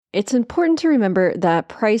It's important to remember that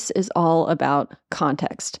price is all about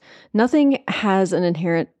context. Nothing has an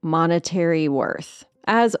inherent monetary worth.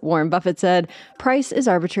 As Warren Buffett said, price is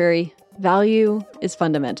arbitrary, value is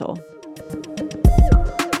fundamental.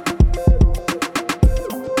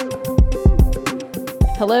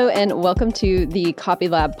 Hello, and welcome to the Copy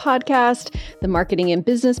Lab podcast, the marketing and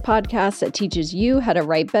business podcast that teaches you how to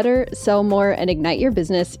write better, sell more, and ignite your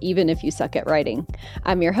business, even if you suck at writing.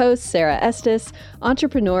 I'm your host, Sarah Estes,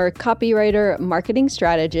 entrepreneur, copywriter, marketing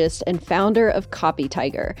strategist, and founder of Copy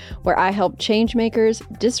Tiger, where I help change makers,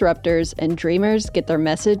 disruptors, and dreamers get their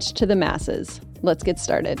message to the masses. Let's get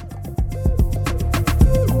started.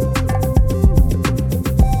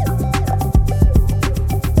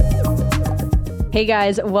 Hey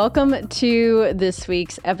guys, welcome to this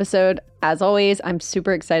week's episode. As always, I'm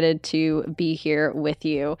super excited to be here with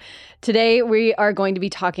you. Today, we are going to be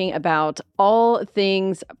talking about all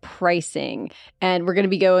things pricing, and we're going to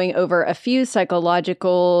be going over a few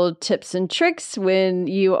psychological tips and tricks when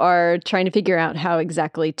you are trying to figure out how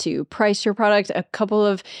exactly to price your product, a couple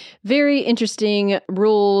of very interesting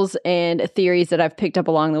rules and theories that I've picked up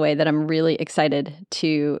along the way that I'm really excited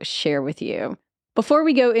to share with you. Before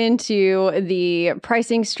we go into the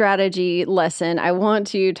pricing strategy lesson, I want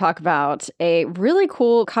to talk about a really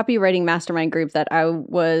cool copywriting mastermind group that I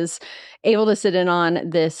was able to sit in on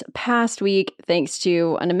this past week thanks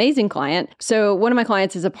to an amazing client. So one of my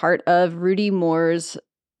clients is a part of Rudy Moore's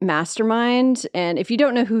mastermind. And if you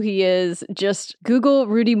don't know who he is, just Google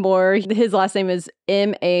Rudy Moore. His last name is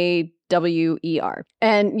Mawer.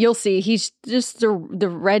 And you'll see he's just the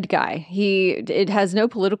red guy. It has no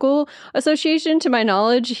political association to my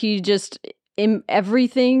knowledge.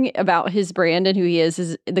 Everything about his brand and who he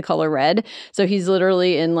is the color red. So he's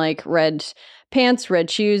literally in like red pants, red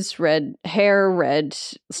shoes, red hair, red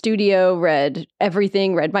studio, red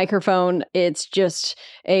everything, red microphone. It's just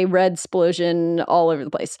a red explosion all over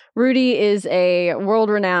the place. Rudy is a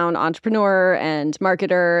world-renowned entrepreneur and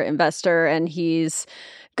marketer, investor, and he's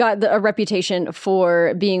got a reputation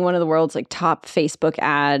for being one of the world's top Facebook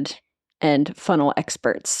ad and funnel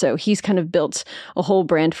experts. So he's kind of built a whole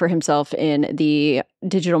brand for himself in the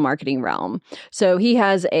digital marketing realm. So he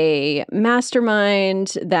has a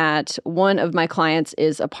mastermind that one of my clients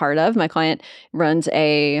is a part of. My client runs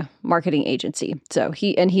a marketing agency. So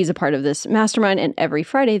he's a part of this mastermind. And every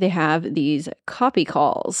Friday they have these copy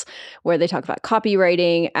calls where they talk about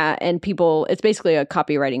copywriting it's basically a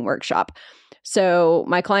copywriting workshop. So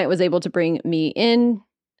my client was able to bring me in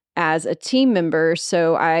as a team member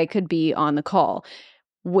so I could be on the call,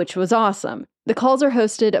 which was awesome. The calls are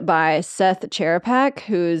hosted by Seth Cherapak,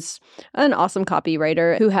 who's an awesome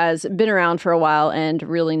copywriter who has been around for a while and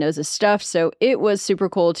really knows his stuff. So it was super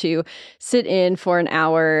cool to sit in for an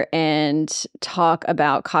hour and talk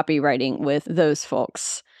about copywriting with those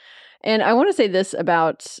folks. And I want to say this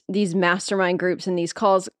about these mastermind groups and these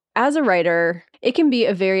calls. As a writer, it can be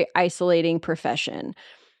a very isolating profession.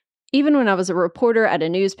 Even when I was a reporter at a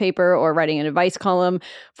newspaper or writing an advice column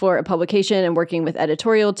for a publication and working with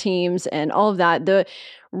editorial teams and all of that, the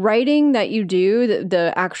writing that you do,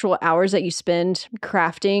 the actual hours that you spend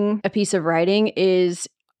crafting a piece of writing is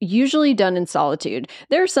usually done in solitude.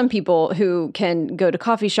 There are some people who can go to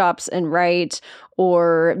coffee shops and write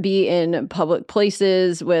or be in public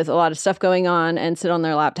places with a lot of stuff going on and sit on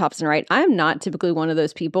their laptops and write. I'm not typically one of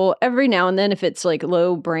those people. Every now and then, if it's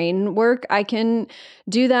low brain work, I can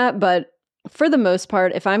do that. But for the most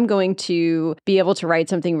part, if I'm going to be able to write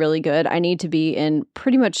something really good, I need to be in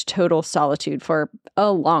pretty much total solitude for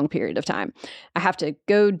a long period of time. I have to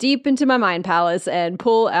go deep into my mind palace and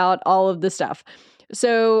pull out all of the stuff.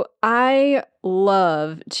 So I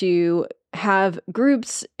love to have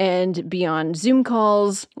groups and be on Zoom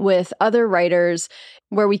calls with other writers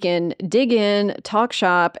where we can dig in, talk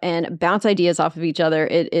shop, and bounce ideas off of each other.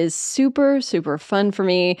 It is super, super fun for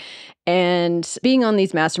me. And being on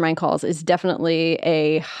these mastermind calls is definitely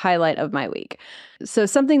a highlight of my week. So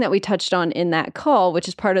something that we touched on in that call, which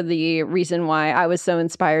is part of the reason why I was so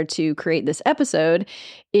inspired to create this episode,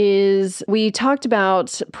 is we talked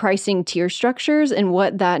about pricing tier structures and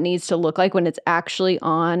what that needs to look like when it's actually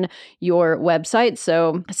on your website.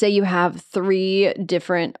 So say you have 3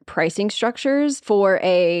 different pricing structures for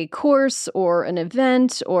a course or an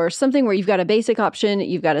event or something where you've got a basic option,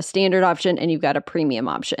 you've got a standard option, and you've got a premium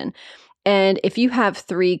option. And if you have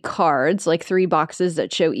 3 cards, 3 boxes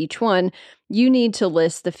that show each one, you need to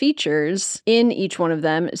list the features in each one of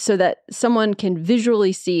them so that someone can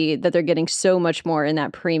visually see that they're getting so much more in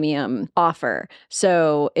that premium offer.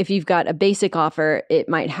 So if you've got a basic offer, it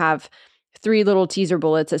might have 3 little teaser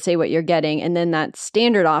bullets that say what you're getting. And then that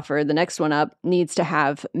standard offer, the next one up, needs to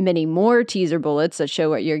have many more teaser bullets that show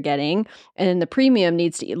what you're getting. And then the premium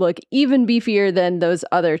needs to look even beefier than those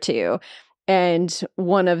other two. And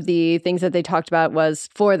one of the things that they talked about was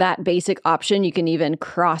for that basic option, you can even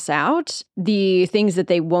cross out the things that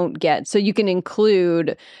they won't get. So you can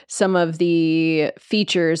include some of the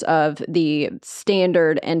features of the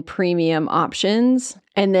standard and premium options.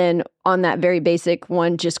 And then on that very basic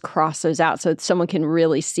one, just cross those out so that someone can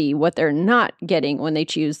really see what they're not getting when they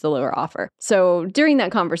choose the lower offer. So during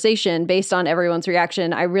that conversation, based on everyone's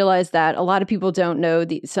reaction, I realized that a lot of people don't know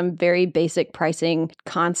some very basic pricing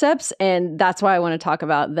concepts, and that's why I want to talk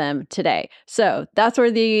about them today. So that's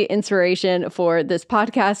where the inspiration for this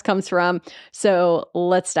podcast comes from. So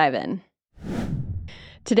let's dive in.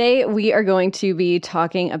 Today, we are going to be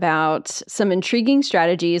talking about some intriguing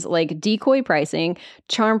strategies like decoy pricing,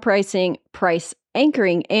 charm pricing, price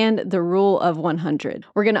anchoring, and the rule of 100.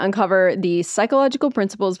 We're going to uncover the psychological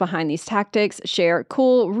principles behind these tactics, share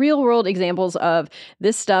cool real-world examples of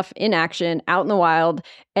this stuff in action out in the wild,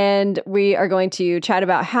 and we are going to chat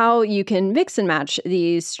about how you can mix and match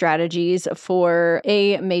these strategies for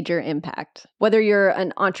a major impact. Whether you're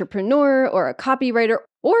an entrepreneur or a copywriter,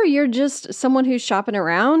 or you're just someone who's shopping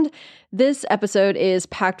around, this episode is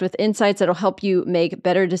packed with insights that'll help you make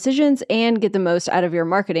better decisions and get the most out of your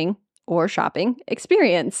marketing or shopping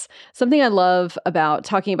experience. Something I love about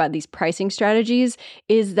talking about these pricing strategies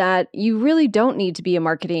is that you really don't need to be a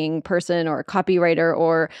marketing person or a copywriter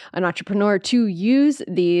or an entrepreneur to use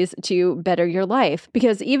these to better your life.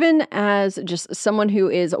 Because even as just someone who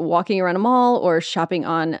is walking around a mall or shopping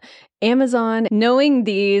on Amazon, knowing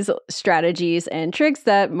these strategies and tricks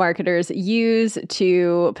that marketers use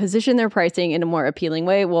to position their pricing in a more appealing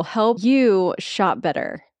way will help you shop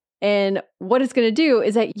better. And what it's going to do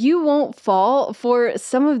is that you won't fall for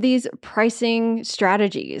some of these pricing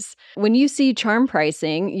strategies. When you see charm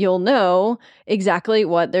pricing, you'll know exactly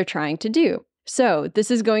what they're trying to do. So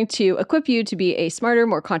this is going to equip you to be a smarter,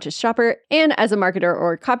 more conscious shopper. And as a marketer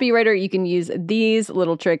or copywriter, you can use these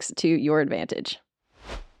little tricks to your advantage.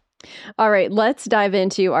 All right, let's dive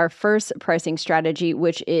into our first pricing strategy,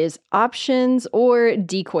 which is options or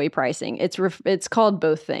decoy pricing. It's called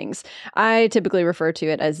both things. I typically refer to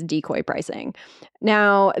it as decoy pricing.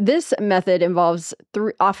 Now, this method involves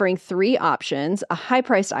offering 3 options: a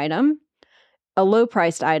high-priced item, a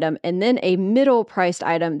low-priced item, and then a middle-priced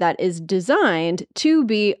item that is designed to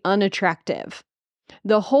be unattractive.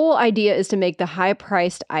 The whole idea is to make the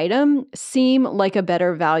high-priced item seem like a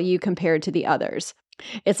better value compared to the others.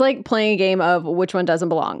 It's like playing a game of which one doesn't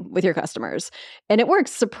belong with your customers, and it works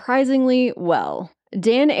surprisingly well.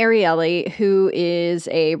 Dan Ariely, who is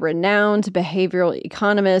a renowned behavioral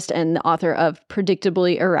economist and the author of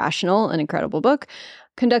Predictably Irrational, an incredible book,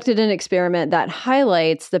 conducted an experiment that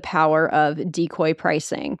highlights the power of decoy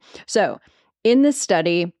pricing. So, in this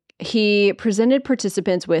study, he presented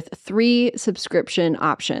participants with 3 subscription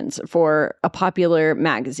options for a popular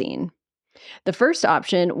magazine. The first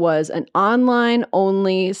option was an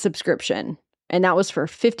online-only subscription, and that was for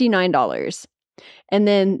 $59. And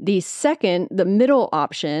then the middle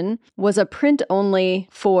option was a print-only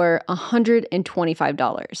for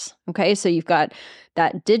 $125. Okay, so you've got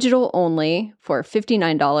that digital-only for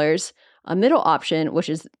 $59, a middle option, which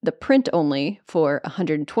is the print-only for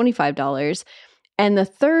 $125, and the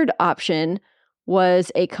third option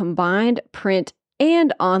was a combined print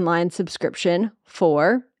and online subscription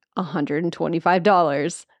for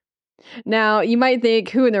 $125. Now, you might think,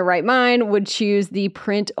 who in their right mind would choose the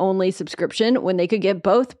print-only subscription when they could get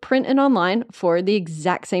both print and online for the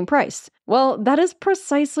exact same price? Well, that is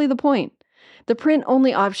precisely the point. The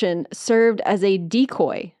print-only option served as a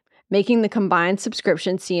decoy, making the combined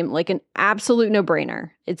subscription seem like an absolute no-brainer.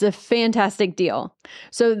 It's a fantastic deal.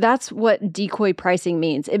 So that's what decoy pricing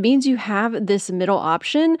means. It means you have this middle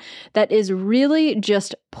option that is really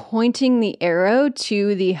just pointing the arrow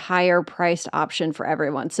to the higher priced option for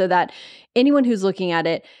everyone, so that anyone who's looking at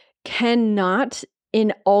it cannot,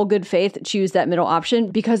 in all good faith, choose that middle option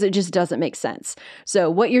because it just doesn't make sense. So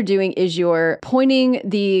what you're doing is you're pointing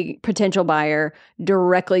the potential buyer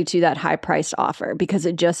directly to that high-priced offer because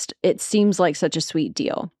it seems like such a sweet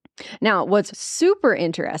deal. Now, what's super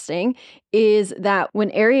interesting is that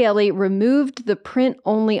when Ariely removed the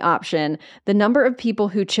print-only option, the number of people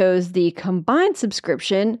who chose the combined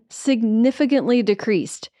subscription significantly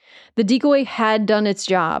decreased. The decoy had done its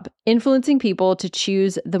job, influencing people to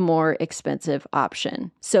choose the more expensive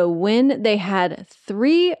option. So when they had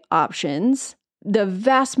 3 options, the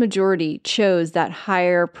vast majority chose that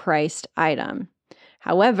higher priced item.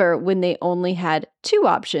 However, when they only had 2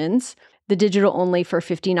 options, the digital only for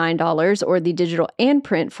 $59 or the digital and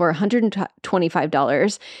print for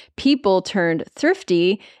 $125, people turned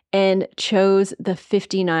thrifty and chose the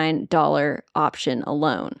 $59 option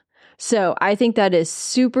alone. So I think that is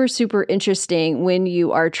super, super interesting when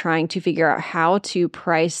you are trying to figure out how to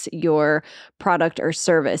price your product or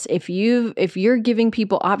service. If you're giving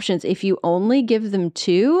people options, if you only give them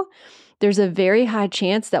two, there's a very high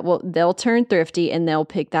chance that they'll turn thrifty and they'll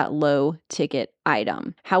pick that low ticket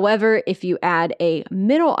item. However, if you add a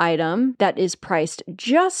middle item that is priced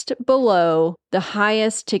just below the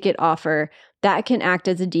highest ticket offer, that can act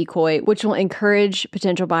as a decoy, which will encourage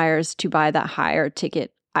potential buyers to buy that higher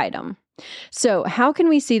ticket item. So how can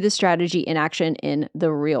we see this strategy in action in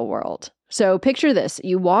the real world? So picture this.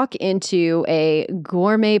 You walk into a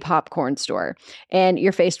gourmet popcorn store and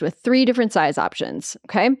you're faced with 3 different size options,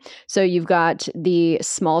 okay? So you've got the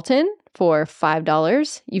small tin for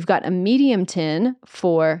 $5, you've got a medium tin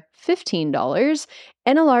for $15,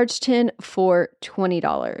 and a large tin for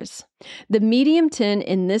 $20. The medium tin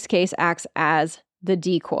in this case acts as the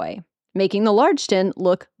decoy, making the large tin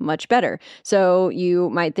look much better. So you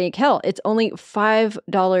might think, hell, it's only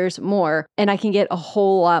 $5 more and I can get a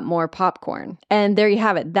whole lot more popcorn. And there you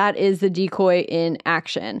have it. That is the decoy in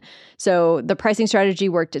action. So the pricing strategy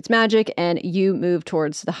worked its magic and you move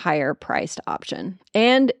towards the higher priced option.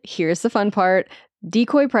 And here's the fun part.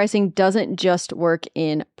 Decoy pricing doesn't just work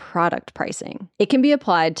in product pricing. It can be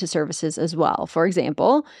applied to services as well. For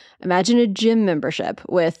example, imagine a gym membership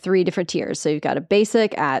with 3 different tiers. So you've got a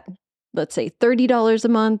basic at, let's say, $30 a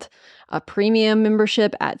month, a premium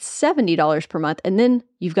membership at $70 per month, and then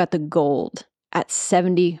you've got the gold at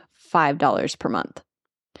 $75 per month.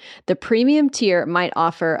 The premium tier might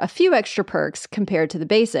offer a few extra perks compared to the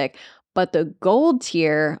basic, but the gold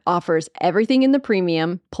tier offers everything in the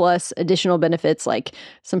premium plus additional benefits like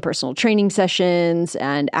some personal training sessions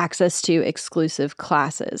and access to exclusive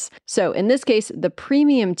classes. So in this case, the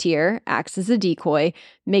premium tier acts as a decoy,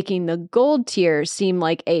 making the gold tier seem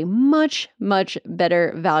like a much, much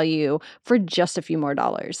better value for just a few more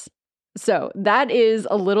dollars. So that is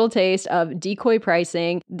a little taste of decoy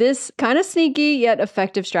pricing. This kind of sneaky yet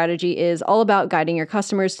effective strategy is all about guiding your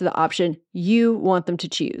customers to the option you want them to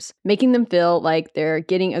choose, making them feel like they're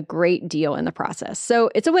getting a great deal in the process. So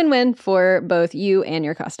it's a win-win for both you and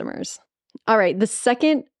your customers. All right, the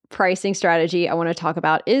second pricing strategy I want to talk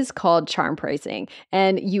about is called charm pricing.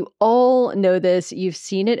 And you all know this, you've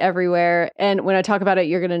seen it everywhere. And when I talk about it,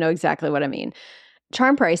 you're going to know exactly what I mean.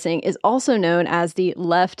 Charm pricing is also known as the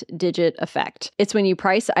left digit effect. It's when you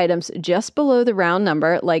price items just below the round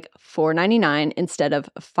number, like $4.99 instead of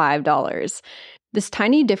 $5. This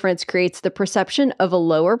tiny difference creates the perception of a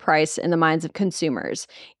lower price in the minds of consumers,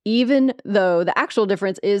 even though the actual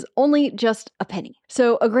difference is only just a penny.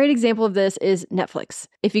 So a great example of this is Netflix.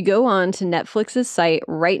 If you go on to Netflix's site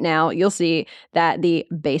right now, you'll see that the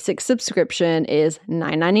basic subscription is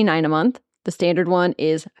 $9.99 a month. The standard one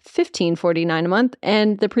is $15.49 a month,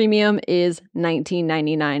 and the premium is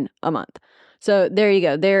 $19.99 a month. So there you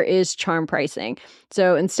go. There is charm pricing.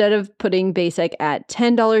 So instead of putting basic at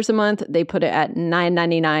 $10 a month, they put it at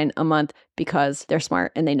 $9.99 a month because they're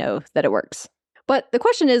smart and they know that it works. But the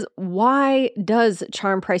question is, why does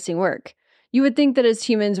charm pricing work? You would think that as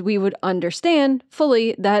humans, we would understand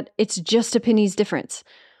fully that it's just a penny's difference.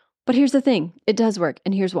 But here's the thing, it does work,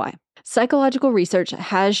 and here's why. Psychological research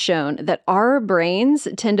has shown that our brains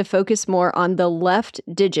tend to focus more on the left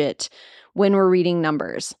digit when we're reading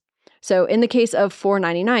numbers. So in the case of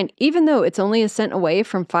 $4.99, even though it's only a cent away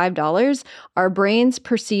from $5, our brains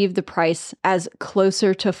perceive the price as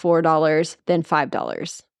closer to $4 than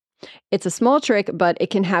 $5. It's a small trick, but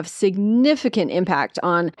it can have significant impact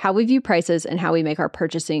on how we view prices and how we make our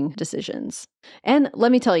purchasing decisions. And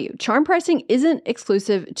let me tell you, charm pricing isn't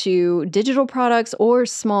exclusive to digital products or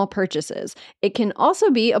small purchases. It can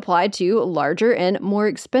also be applied to larger and more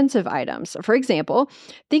expensive items. For example,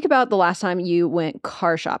 think about the last time you went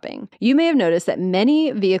car shopping. You may have noticed that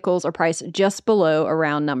many vehicles are priced just below a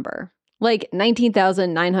round number, like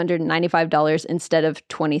 $19,995 instead of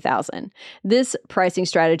 $20,000. This pricing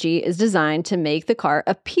strategy is designed to make the car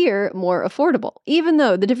appear more affordable, even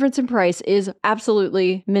though the difference in price is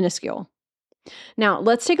absolutely minuscule. Now,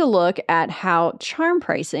 let's take a look at how charm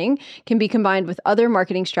pricing can be combined with other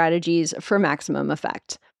marketing strategies for maximum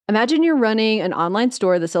effect. Imagine you're running an online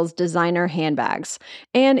store that sells designer handbags,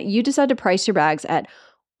 and you decide to price your bags at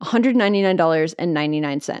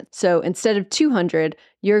 $199.99. So instead of $200,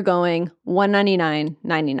 you're going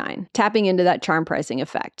 $199.99, tapping into that charm pricing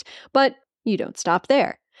effect. But you don't stop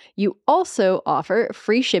there. You also offer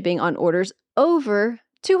free shipping on orders over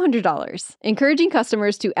 $200, encouraging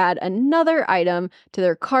customers to add another item to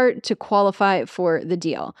their cart to qualify for the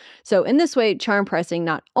deal. So in this way, charm pricing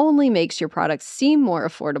not only makes your products seem more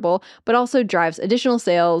affordable, but also drives additional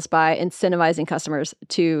sales by incentivizing customers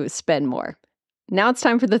to spend more. Now it's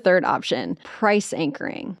time for the third option, price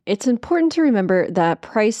anchoring. It's important to remember that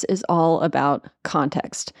price is all about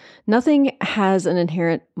context. Nothing has an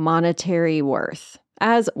inherent monetary worth.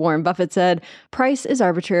 As Warren Buffett said, price is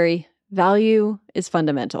arbitrary, value is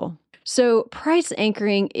fundamental. So price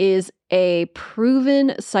anchoring is a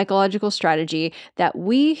proven psychological strategy that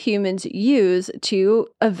we humans use to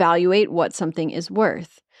evaluate what something is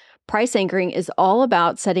worth. Price anchoring is all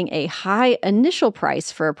about setting a high initial price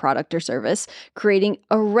for a product or service, creating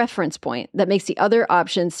a reference point that makes the other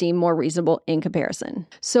options seem more reasonable in comparison.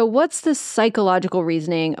 So what's the psychological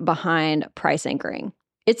reasoning behind price anchoring?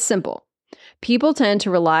 It's simple. People tend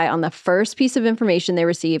to rely on the first piece of information they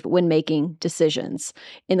receive when making decisions.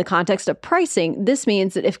 In the context of pricing, this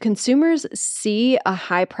means that if consumers see a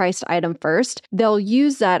high-priced item first, they'll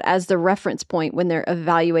use that as the reference point when they're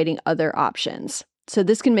evaluating other options. So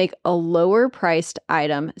this can make a lower-priced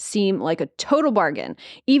item seem like a total bargain,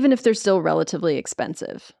 even if they're still relatively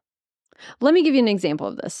expensive. Let me give you an example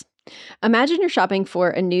of this. Imagine you're shopping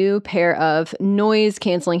for a new pair of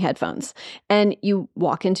noise-canceling headphones, and you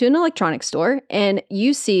walk into an electronics store, and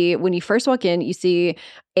you see, when you first walk in, you see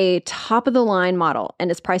a top-of-the-line model,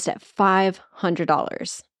 and it's priced at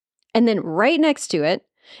 $500. And then right next to it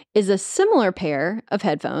is a similar pair of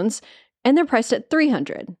headphones, and they're priced at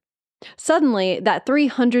 $300. Suddenly, that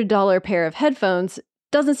 $300 pair of headphones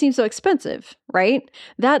doesn't seem so expensive, right?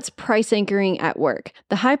 That's price anchoring at work.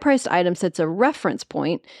 The high-priced item sets a reference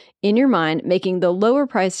point in your mind, making the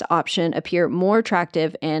lower-priced option appear more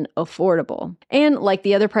attractive and affordable. And like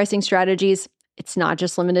the other pricing strategies, it's not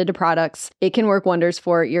just limited to products. It can work wonders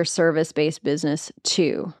for your service-based business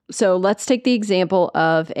too. So let's take the example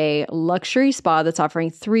of a luxury spa that's offering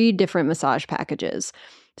 3 different massage packages.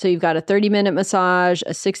 So you've got a 30-minute massage,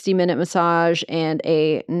 a 60-minute massage, and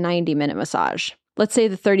a 90-minute massage. Let's say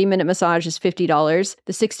the 30-minute massage is $50,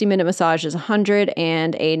 the 60-minute massage is $100,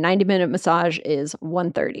 and a 90-minute massage is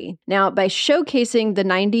 $130. Now, by showcasing the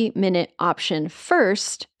 90-minute option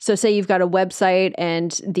first, so say you've got a website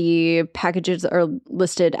and the packages are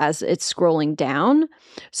listed as it's scrolling down.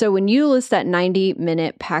 So when you list that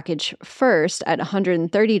 90-minute package first at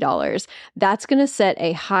 $130, that's going to set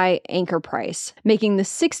a high anchor price, making the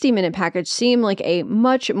 60-minute package seem like a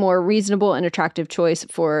much more reasonable and attractive choice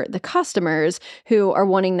for the customers who are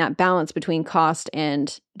wanting that balance between cost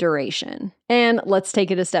and duration. And let's take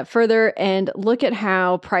it a step further and look at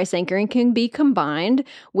how price anchoring can be combined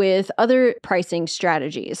with other pricing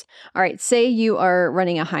strategies. All right, say you are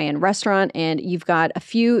running a high-end restaurant and you've got a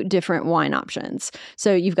few different wine options.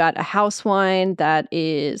 So you've got a house wine that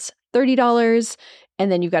is $30,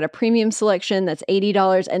 and then you've got a premium selection that's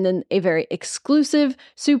 $80, and then a very exclusive,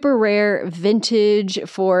 super rare vintage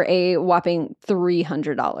for a whopping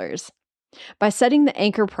 $300. By setting the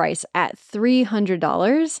anchor price at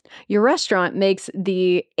 $300, your restaurant makes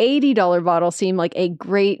the $80 bottle seem like a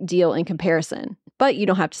great deal in comparison. But you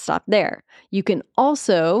don't have to stop there. You can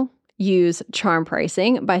also use charm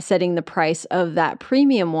pricing by setting the price of that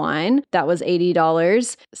premium wine that was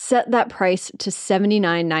 $80, set that price to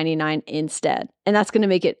 $79.99 instead. And that's going to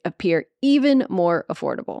make it appear even more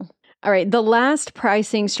affordable. All right, the last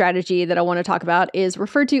pricing strategy that I want to talk about is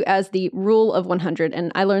referred to as the Rule of 100.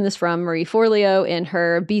 And I learned this from Marie Forleo in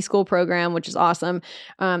her B-School program, which is awesome.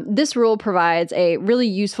 This rule provides a really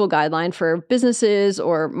useful guideline for businesses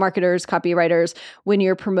or marketers, copywriters, when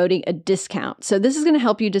you're promoting a discount. So this is going to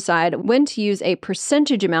help you decide when to use a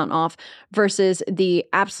percentage amount off versus the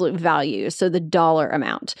absolute value, so the dollar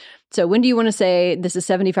amount. So when do you want to say this is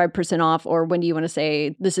 75% off, or when do you want to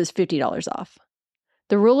say this is $50 off?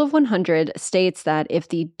 The Rule of 100 states that if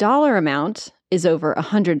the dollar amount is over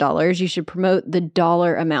 $100, you should promote the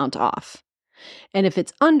dollar amount off. And if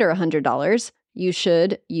it's under $100, you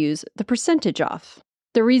should use the percentage off.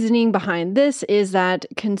 The reasoning behind this is that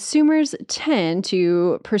consumers tend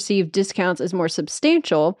to perceive discounts as more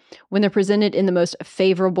substantial when they're presented in the most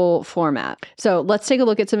favorable format. So let's take a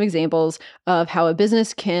look at some examples of how a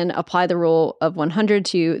business can apply the Rule of 100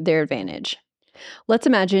 to their advantage. Let's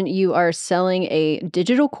imagine you are selling a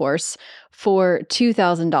digital course for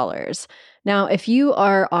 $2,000. Now, if you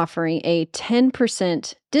are offering a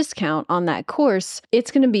 10% discount on that course, it's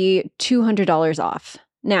going to be $200 off.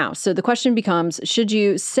 Now, so the question becomes, should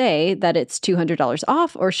you say that it's $200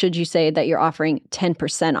 off or should you say that you're offering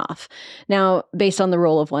 10% off? Now, based on the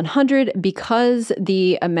rule of 100, because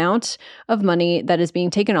the amount of money that is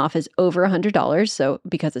being taken off is over $100, so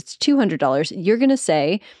because it's $200, you're going to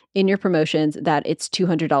say in your promotions that it's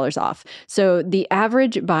 $200 off. So the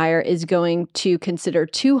average buyer is going to consider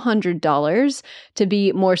 $200 to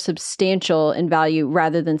be more substantial in value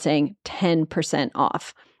rather than saying 10%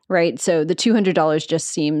 off. Right? So the $200 just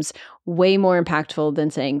seems way more impactful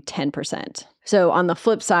than saying 10%. So on the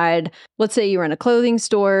flip side, let's say you run a clothing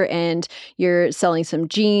store and you're selling some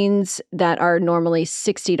jeans that are normally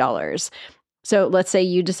 $60. So let's say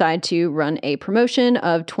you decide to run a promotion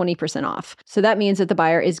of 20% off. So that means that the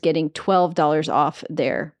buyer is getting $12 off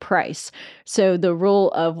their price. So the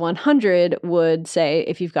rule of 100 would say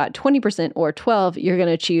if you've got 20% or 12, you're going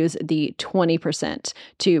to choose the 20%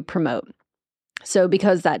 to promote. So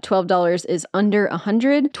because that $12 is under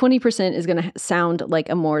 100, 20% is going to sound like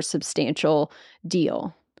a more substantial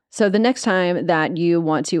deal. So the next time that you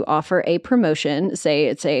want to offer a promotion, say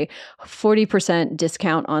it's a 40%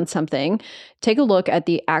 discount on something, take a look at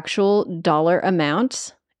the actual dollar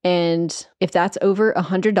amount. And if that's over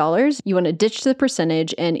 $100, you want to ditch the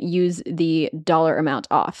percentage and use the dollar amount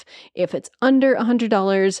off. If it's under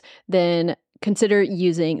 $100, then consider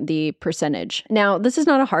using the percentage. Now, this is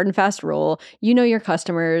not a hard and fast rule. You know your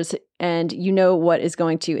customers and you know what is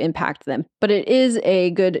going to impact them, but it is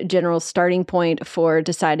a good general starting point for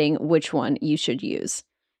deciding which one you should use.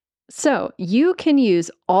 So you can use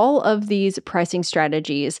all of these pricing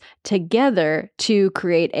strategies together to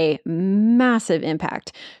create a massive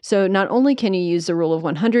impact. So not only can you use the rule of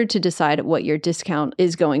 100 to decide what your discount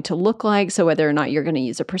is going to look like, so whether or not you're going to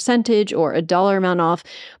use a percentage or a dollar amount off,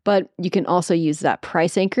 but you can also use that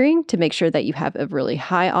price anchoring to make sure that you have a really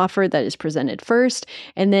high offer that is presented first.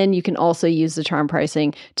 And then you can also use the charm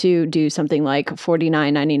pricing to do something like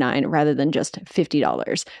 $49.99 rather than just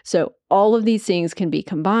 $50. So all of these things can be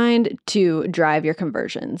combined to drive your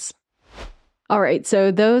conversions. All right,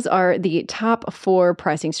 so those are the top 4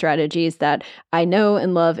 pricing strategies that I know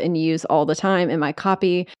and love and use all the time in my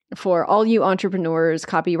copy. For all you entrepreneurs,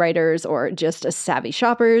 copywriters, or just savvy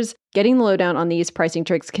shoppers, getting the lowdown on these pricing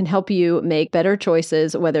tricks can help you make better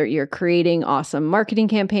choices, whether you're creating awesome marketing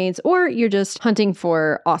campaigns or you're just hunting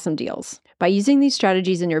for awesome deals. By using these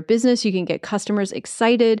strategies in your business, you can get customers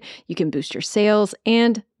excited, you can boost your sales,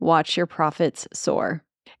 and watch your profits soar.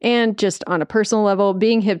 And just on a personal level,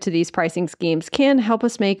 being hip to these pricing schemes can help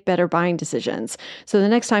us make better buying decisions. So the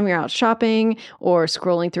next time you're out shopping or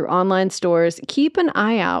scrolling through online stores, keep an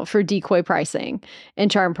eye out for decoy pricing and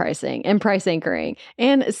charm pricing and price anchoring,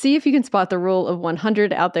 and see if you can spot the rule of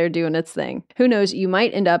 100 out there doing its thing. Who knows, you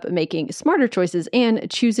might end up making smarter choices and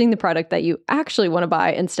choosing the product that you actually want to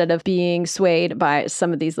buy instead of being swayed by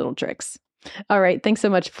some of these little tricks. All right. Thanks so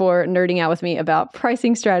much for nerding out with me about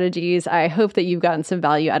pricing strategies. I hope that you've gotten some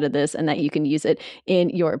value out of this and that you can use it in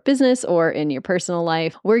your business or in your personal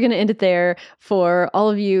life. We're going to end it there. For all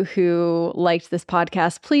of you who liked this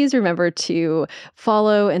podcast, please remember to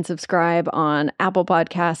follow and subscribe on Apple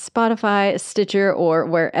Podcasts, Spotify, Stitcher, or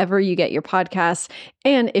wherever you get your podcasts.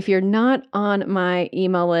 And if you're not on my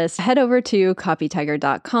email list, head over to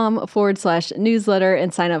copytiger.com/newsletter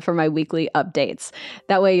and sign up for my weekly updates.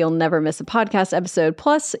 That way you'll never miss a podcast episode.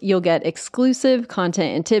 Plus, you'll get exclusive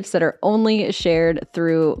content and tips that are only shared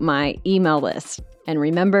through my email list. And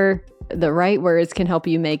remember, the right words can help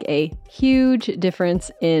you make a huge difference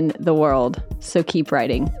in the world. So keep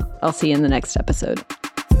writing. I'll see you in the next episode.